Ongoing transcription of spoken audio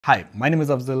Hi, my name is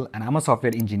Afzal and I'm a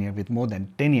software engineer with more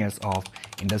than 10 years of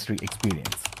industry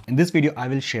experience. In this video, I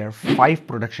will share 5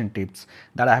 production tips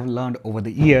that I have learned over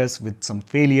the years with some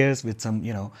failures, with some,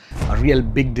 real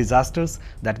big disasters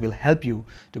that will help you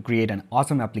to create an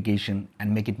awesome application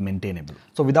and make it maintainable.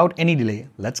 So without any delay,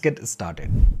 let's get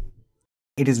started.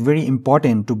 It is very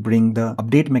important to bring the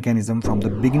update mechanism from the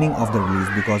beginning of the release,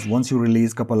 because once you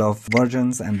release a couple of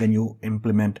versions and then you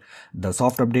implement the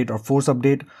soft update or force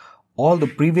update, all the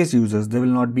previous users, they will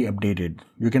not be updated.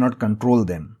 You cannot control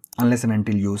them unless and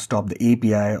until you stop the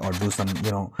API or do some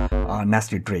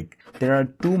nasty trick. There are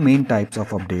two main types of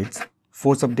updates: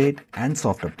 force update and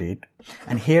soft update,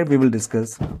 and here we will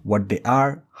discuss what they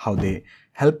are, how they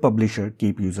help publisher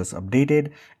keep users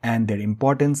updated, and their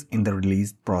importance in the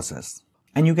release process.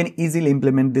 And you can easily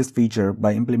implement this feature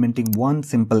by implementing one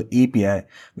simple API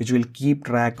which will keep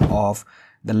track of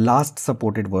the last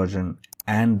supported version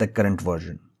and the current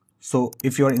version. So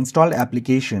if your installed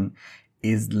application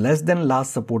is less than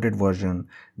last supported version,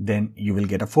 then you will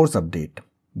get a force update.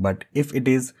 But if it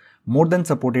is more than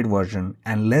supported version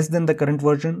and less than the current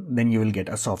version, then you will get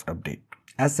a soft update.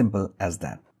 As simple as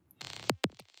that.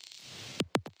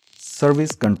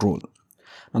 Service control.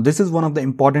 Now this is one of the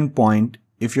important points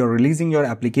if you're releasing your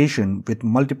application with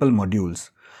multiple modules.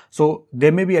 So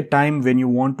there may be a time when you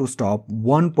want to stop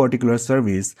one particular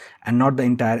service and not the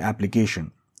entire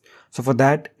application. So for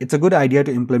that, it's a good idea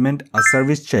to implement a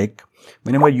service check.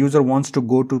 Whenever a user wants to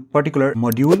go to particular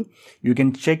module, you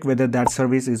can check whether that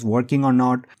service is working or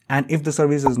not. And if the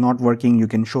service is not working, you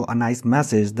can show a nice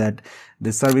message that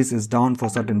the service is down for a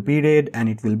certain period and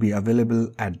it will be available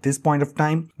at this point of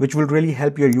time, which will really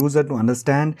help your user to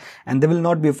understand, and they will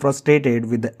not be frustrated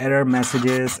with the error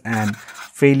messages and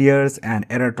failures and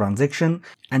error transaction.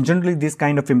 And generally this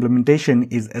kind of implementation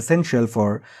is essential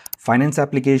for finance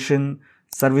application,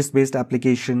 service-based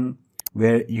application,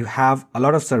 where you have a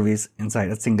lot of service inside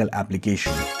a single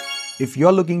application. If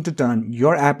you're looking to turn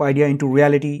your app idea into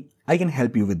reality, I can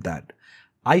help you with that.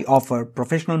 I offer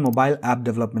professional mobile app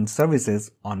development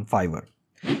services on Fiverr.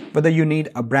 Whether you need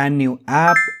a brand new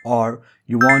app or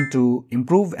you want to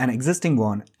improve an existing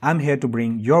one, I'm here to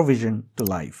bring your vision to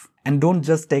life. And don't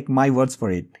just take my words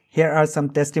for it. Here are some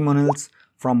testimonials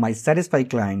from my satisfied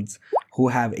clients who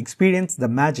have experienced the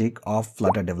magic of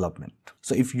Flutter development.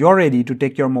 So if you're ready to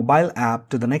take your mobile app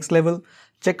to the next level,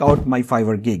 check out my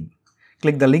Fiverr gig.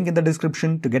 Click the link in the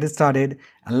description to get it started,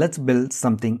 and let's build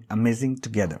something amazing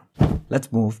together.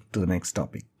 Let's move to the next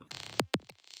topic.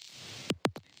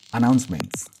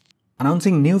 Announcements.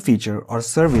 Announcing new feature or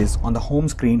service on the home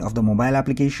screen of the mobile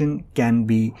application can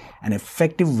be an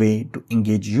effective way to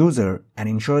engage user and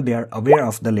ensure they are aware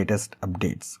of the latest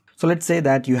updates. So let's say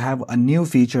that you have a new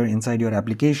feature inside your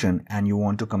application and you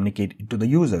want to communicate it to the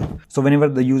user. So whenever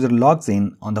the user logs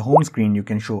in on the home screen, you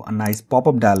can show a nice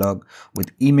pop-up dialog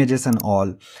with images and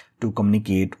all to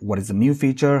communicate what is the new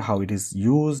feature, how it is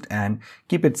used, and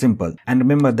keep it simple. And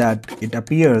remember that it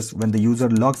appears when the user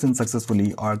logs in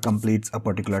successfully or completes a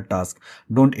particular task.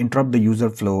 Don't interrupt the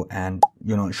user flow and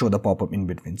show the pop-up in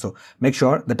between. So make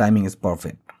sure the timing is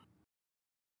perfect.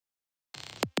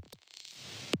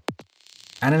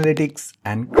 Analytics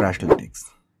and Crashlytics.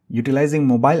 Utilizing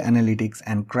mobile analytics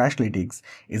and Crashlytics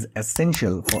is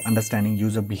essential for understanding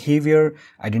user behavior,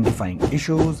 identifying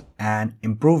issues, and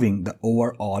improving the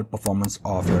overall performance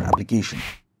of your application.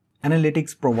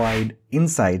 Analytics provide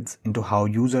insights into how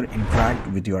users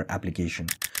interact with your application,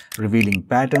 revealing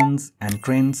patterns and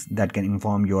trends that can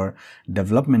inform your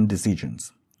development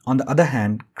decisions. On the other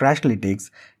hand, Crashlytics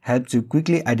helps you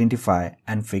quickly identify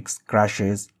and fix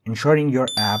crashes, ensuring your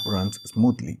app runs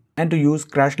smoothly. And to use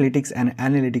Crashlytics and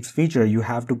Analytics feature, you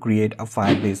have to create a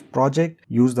Firebase project,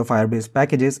 use the Firebase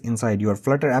packages inside your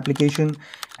Flutter application,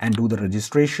 and do the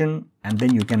registration, and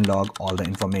then you can log all the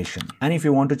information. And if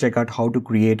you want to check out how to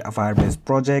create a Firebase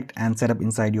project and set up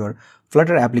inside your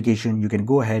Flutter application, you can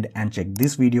go ahead and check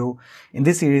this video. In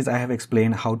this series, I have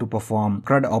explained how to perform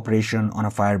CRUD operation on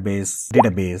a Firebase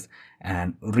database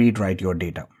and read-write your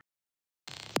data.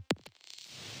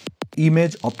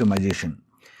 Image optimization.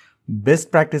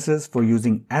 Best practices for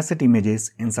using asset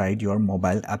images inside your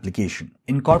mobile application.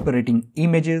 Incorporating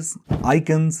images,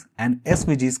 icons, and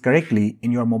SVGs correctly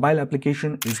in your mobile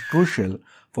application is crucial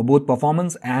for both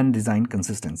performance and design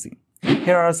consistency.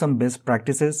 Here are some best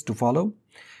practices to follow.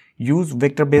 Use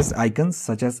vector-based icons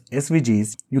such as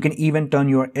SVGs. You can even turn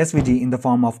your SVG in the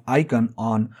form of icon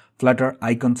on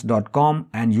fluttericons.com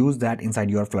and use that inside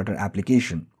your Flutter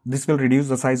application. This will reduce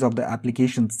the size of the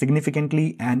application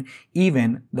significantly, and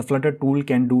even the Flutter tool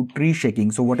can do tree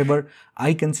shaking. So whatever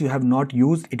icons you have not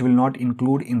used, it will not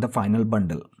include in the final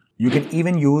bundle. You can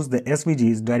even use the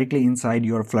SVGs directly inside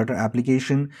your Flutter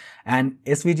application, and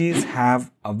SVGs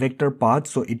have a vector path,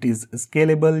 so it is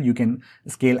scalable. You can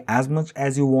scale as much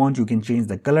as you want. You can change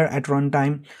the color at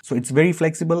runtime. So it's very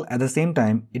flexible. At the same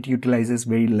time, it utilizes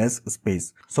very less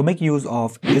space. So make use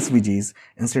of SVGs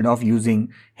instead of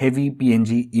using heavy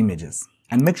PNG images.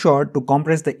 And make sure to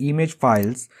compress the image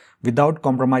files without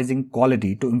compromising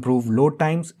quality to improve load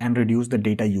times and reduce the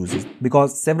data usage.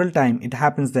 Because several times it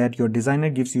happens that your designer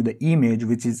gives you the image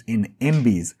which is in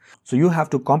MBs. So you have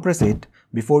to compress it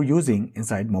before using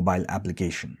inside mobile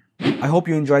application. I hope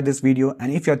you enjoyed this video,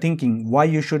 and if you're thinking why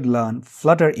you should learn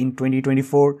Flutter in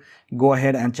 2024, go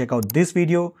ahead and check out this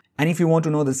video. And if you want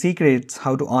to know the secrets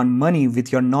how to earn money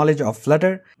with your knowledge of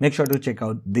Flutter, make sure to check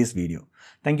out this video.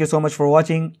 Thank you so much for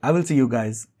watching. I will see you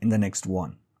guys in the next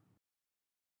one.